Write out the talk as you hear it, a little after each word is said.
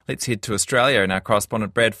Let's head to Australia and our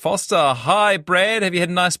correspondent Brad Foster. Hi, Brad. Have you had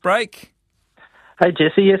a nice break? Hey,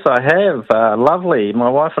 Jesse. Yes, I have. Lovely. My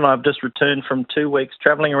wife and I have just returned from 2 weeks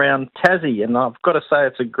travelling around Tassie, and I've got to say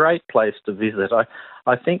it's a great place to visit.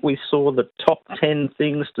 I think we saw the top 10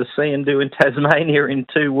 things to see and do in Tasmania in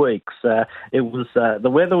 2 weeks. The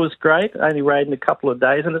weather was great, only rained a couple of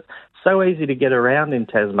days, and it's so easy to get around in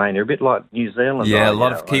Tasmania, a bit like New Zealand. Yeah, a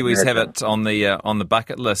lot of Kiwis have it on the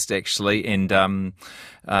bucket list, actually, and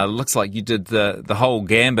looks like you did the whole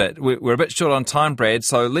gambit. We're a bit short on time, Brad,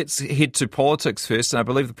 so let's head to politics first. And I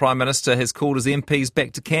believe the Prime Minister has called his MPs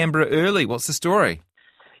back to Canberra early. What's the story?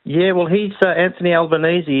 Yeah, well, Anthony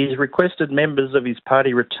Albanese. He's requested members of his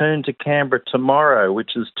party return to Canberra tomorrow,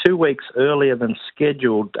 which is 2 weeks earlier than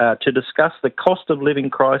scheduled, to discuss the cost of living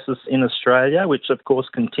crisis in Australia, which of course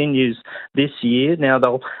continues this year. Now,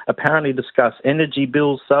 they'll apparently discuss energy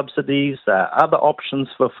bills, subsidies, other options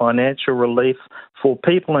for financial relief for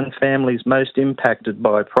people and families most impacted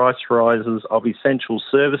by price rises of essential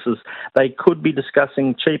services. They could be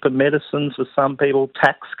discussing cheaper medicines for some people,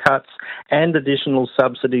 tax cuts, and additional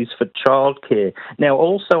subsidies for childcare. Now,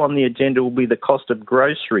 also on the agenda will be the cost of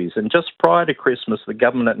groceries. And just prior to Christmas, the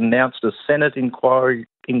government announced a Senate inquiry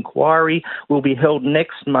will be held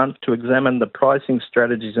next month to examine the pricing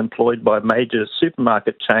strategies employed by major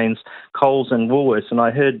supermarket chains, Coles and Woolworths. And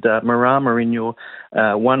I heard Marama in your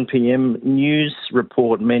 1pm news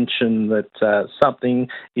report mention that something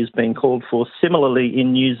is being called for similarly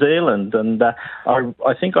in New Zealand. And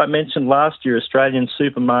I think I mentioned last year Australian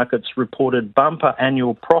supermarkets reported bumper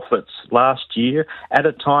annual profits last year at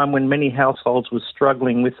a time when many households were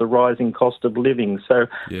struggling with the rising cost of living. So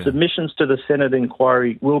submissions to the Senate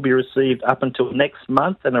inquiry will be received up until next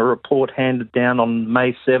month, and a report handed down on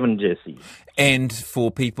May 7, Jesse. And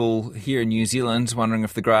for people here in New Zealand wondering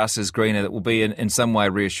if the grass is greener, that will be in some way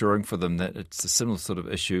reassuring for them that it's a similar sort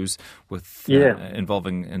of issues with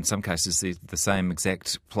involving, in some cases, the same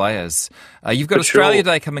exact players. You've got Australia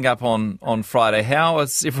Day coming up on Friday. How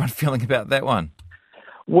is everyone feeling about that one?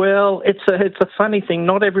 Well, it's a funny thing.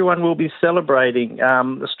 Not everyone will be celebrating.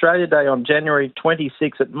 Australia Day on January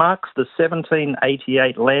 26. It marks the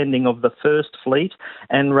 1788 landing of the First Fleet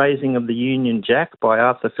and raising of the Union Jack by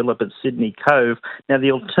Arthur Phillip at Sydney Cove. Now,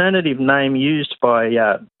 the alternative name used by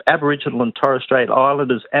Aboriginal and Torres Strait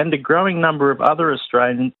Islanders and a growing number of other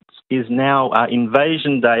Australians is now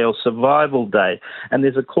Invasion Day or Survival Day. And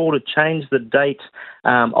there's a call to change the date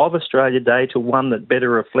of Australia Day to one that better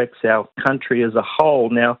reflects our country as a whole.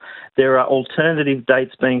 Now, there are alternative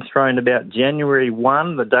dates being thrown about. January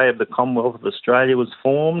 1, the day of the Commonwealth of Australia was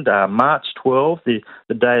formed. March 12, the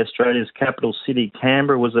day Australia's capital city,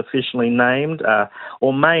 Canberra, was officially named.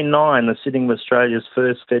 Or May 9, the sitting of Australia's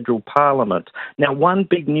first federal parliament. Now, one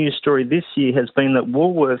big news story this year has been that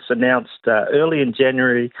Woolworths announced early in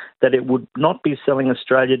January that it would not be selling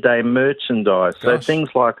Australia Day merchandise. So things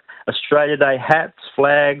like Australia Day hats,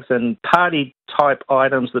 flags and party-type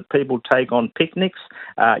items that people take on picnics,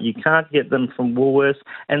 you can't get them from Woolworths.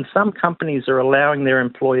 And some companies are allowing their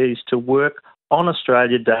employees to work on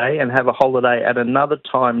Australia Day and have a holiday at another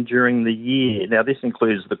time during the year. Now, this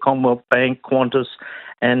includes the Commonwealth Bank, Qantas,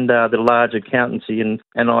 and the large accountancy and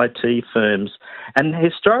IT firms. And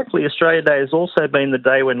historically, Australia Day has also been the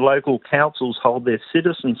day when local councils hold their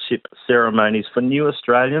citizenship ceremonies for new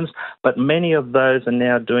Australians, but many of those are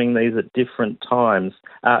now doing these at different times.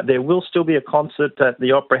 There will still be a concert at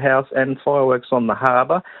the Opera House and fireworks on the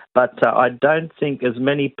harbour, but I don't think as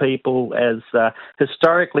many people as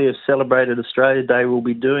historically have celebrated Australia Day will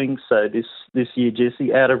be doing so this year,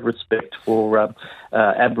 Jesse, out of respect for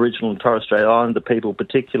Aboriginal and Torres Strait Islander people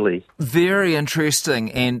particularly. Very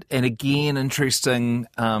interesting, and again interesting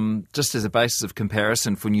just as a basis of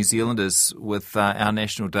comparison for New Zealanders with our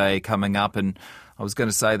National Day coming up. And I was going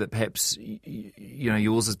to say that perhaps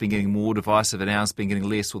yours has been getting more divisive and ours has been getting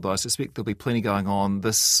less, although I suspect there'll be plenty going on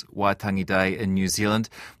this Waitangi Day in New Zealand.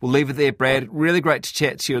 We'll leave it there, Brad. Really great to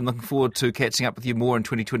chat to you and looking forward to catching up with you more in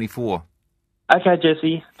 2024. Okay,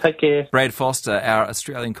 Jesse. Take care. Brad Foster, our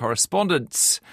Australian correspondent.